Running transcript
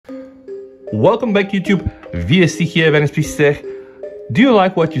Welcome back YouTube, VST here, Tech. Do you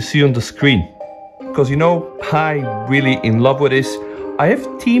like what you see on the screen? Because you know, I'm really in love with this. I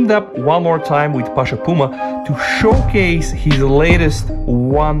have teamed up one more time with Pasha Puma to showcase his latest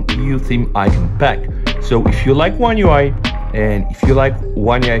OneYou theme icon pack. So if you like OneUI and if you like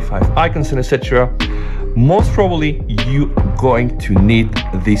OneUI 5 icons and etc., most probably you're going to need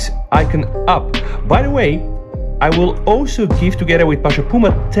this icon up. By the way, I will also give together with Pasha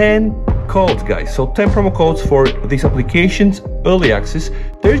Puma 10 codes, guys. So 10 promo codes for these applications, early access.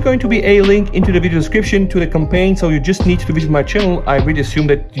 There is going to be a link into the video description to the campaign, so you just need to visit my channel. I really assume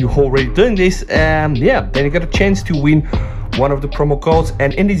that you're already doing this, and yeah, then you got a chance to win one of the promo codes.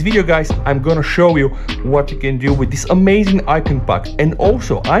 And in this video, guys, I'm gonna show you what you can do with this amazing icon pack. And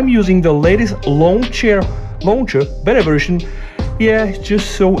also, I'm using the latest launcher beta version. Yeah, it's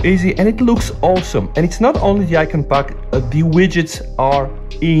just so easy and it looks awesome. And it's not only the icon pack, the widgets are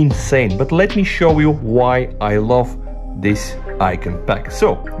insane. But let me show you why I love this icon pack.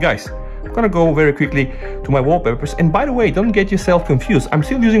 So guys, I'm gonna go very quickly to my wallpapers. And by the way, don't get yourself confused. I'm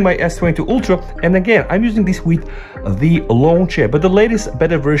still using my S22 Ultra, and again, I'm using this with the launcher, but the latest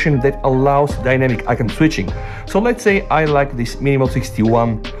beta version that allows dynamic icon switching. So let's say I like this Minimal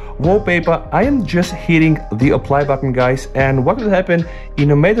 61 wallpaper. I am just hitting the apply button, guys, and what will happen in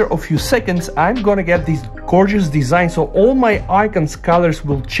a matter of few seconds, I'm gonna get this gorgeous design. So all my icons colors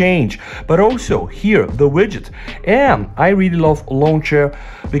will change, but also here the widget. And I really love launcher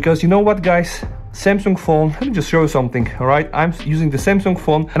because you know what, guys, Samsung phone, let me just show you something. All right, I'm using the Samsung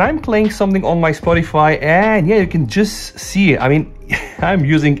phone and I'm playing something on my Spotify, and yeah, you can just see it. I mean, I'm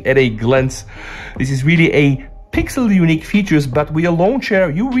using at a glance. This is really a pixel unique features, but with a launcher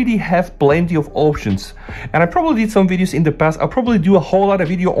you really have plenty of options. And I probably did some videos in the past. I'll probably do a whole lot of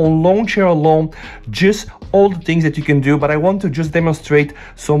video on launcher alone, just all the things that you can do, but I want to just demonstrate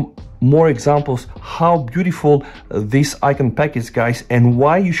some more examples how beautiful this icon pack is, guys, and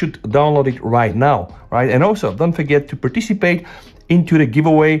why you should download it right now, right? And also don't forget to participate into the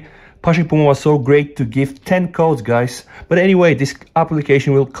giveaway. Pasha Puma was so great to give 10 codes, guys. But anyway, this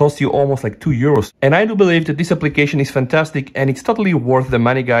application will cost you almost like €2. And I do believe that this application is fantastic and it's totally worth the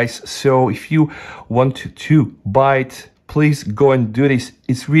money, guys. So if you want to buy it, please go and do this.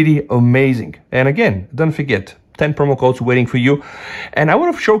 It's really amazing. And again, don't forget, 10 promo codes waiting for you. And I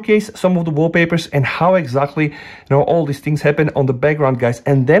want to showcase some of the wallpapers and how exactly, all these things happen on the background, guys.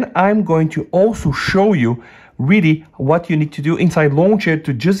 And then I'm going to also show you really what you need to do inside launcher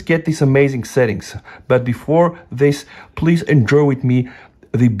to just get these amazing settings. But before this, please enjoy with me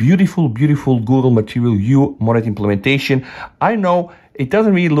the beautiful Google Material U modded implementation. I know it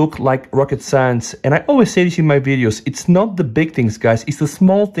doesn't really look like rocket science, and I always say this in my videos, it's not the big things, guys, it's the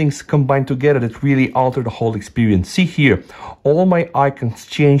small things combined together that really alter the whole experience. See here, all my icons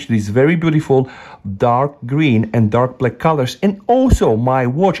change these very beautiful dark green and dark black colors, and also my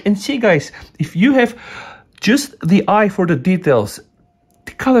watch. And see, guys, if you have just the eye for the details,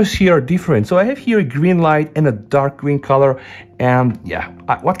 the colors here are different. So I have here a green light and a dark green color, and yeah,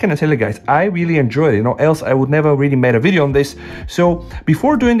 what can I tell you, guys? I really enjoyed it, else I would never really made a video on this. So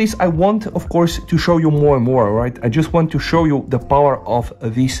before doing this, I want, of course, to show you more and more, right? I just want to show you the power of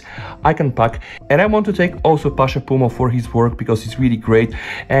this icon pack, and I want to thank also Pasha Puma for his work because it's really great.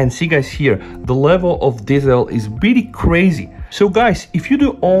 And see, guys, here, the level of detail is really crazy. So guys, if you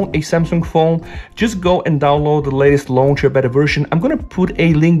do own a Samsung phone, just go and download the latest launcher beta version. I'm gonna put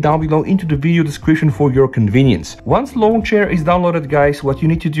a link down below into the video description for your convenience. Once launcher is downloaded, guys, what you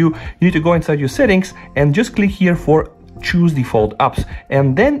need to do, you need to go inside your settings and just click here for choose default apps,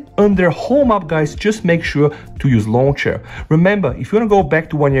 and then under home app, guys, just make sure to use launcher. Remember, if you want to go back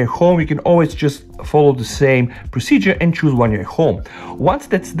to OneYou home, you can always just follow the same procedure and choose OneYou home. Once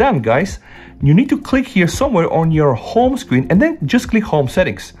that's done, guys, you need to click here somewhere on your home screen and then just click home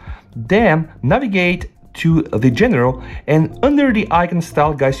settings, then navigate to the general, and under the icon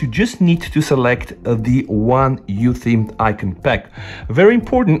style, guys, you just need to select the OneYou themed icon pack. Very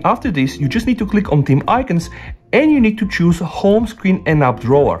important, after this you just need to click on theme icons and you need to choose home screen and app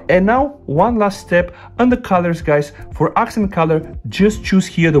drawer. And now one last step under colors, guys, for accent color, just choose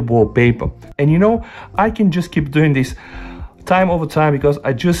here the wallpaper. And I can just keep doing this time over time because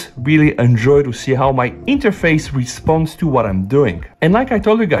I just really enjoy to see how my interface responds to what I'm doing. And like I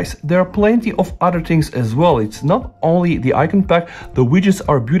told you, guys, there are plenty of other things as well. It's not only the icon pack, the widgets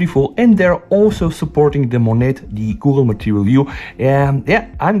are beautiful, and they're also supporting the Monet, the Google Material U. And yeah,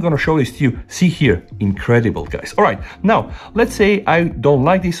 I'm gonna show this to you. See here, incredible, guys. All right, now let's say I don't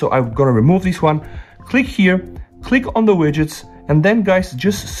like this, so I'm gonna remove this one. Click here, click on the widgets, And then guys,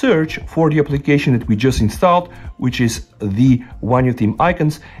 just search for the application that we just installed, which is the OneYou theme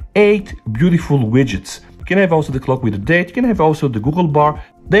icons. 8 beautiful widgets. You can have also the clock with the date. You can have also the Google bar.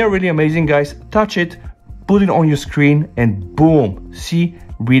 They are really amazing, guys. Touch it, put it on your screen, and boom, see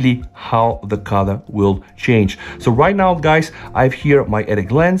really how the color will change. So right now, guys, I have here my at a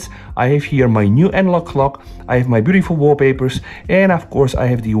glance, I have here my new analog clock, I have my beautiful wallpapers, and of course I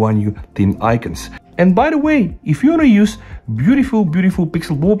have the OneYou theme icons. And by the way, if you want to use beautiful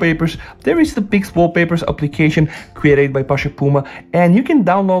pixel wallpapers, there is the Pix Wallpapers application created by Pasha Puma, and you can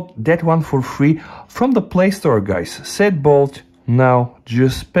download that one for free from the Play Store, guys. Set bold. Now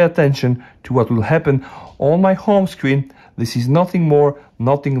just pay attention to what will happen on my home screen. This is nothing more,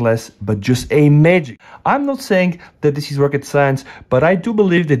 nothing less, but just a magic. I'm not saying that this is rocket science, but I do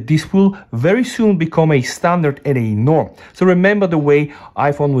believe that this will very soon become a standard and a norm. So remember the way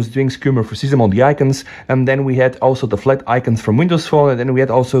iPhone was doing skeuomorphism on the icons, and then we had also the flat icons from Windows Phone, and then we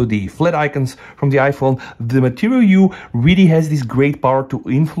had also the flat icons from the iPhone. The Material You really has this great power to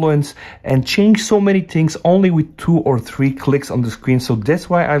influence and change so many things only with 2 or 3 clicks on the screen. So that's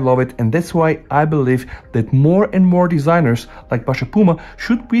why I love it, and that's why I believe that more and more designers like Pasha Puma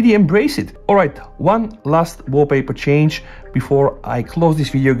should really embrace it. Alright, one last wallpaper change before I close this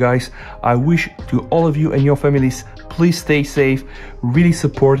video, guys. I wish to all of you and your families, please stay safe, really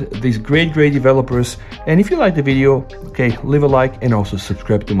support these great developers, and if you like the video, okay, leave a like and also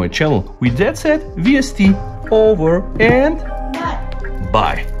subscribe to my channel. With that said, VST over and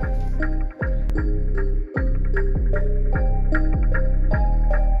bye.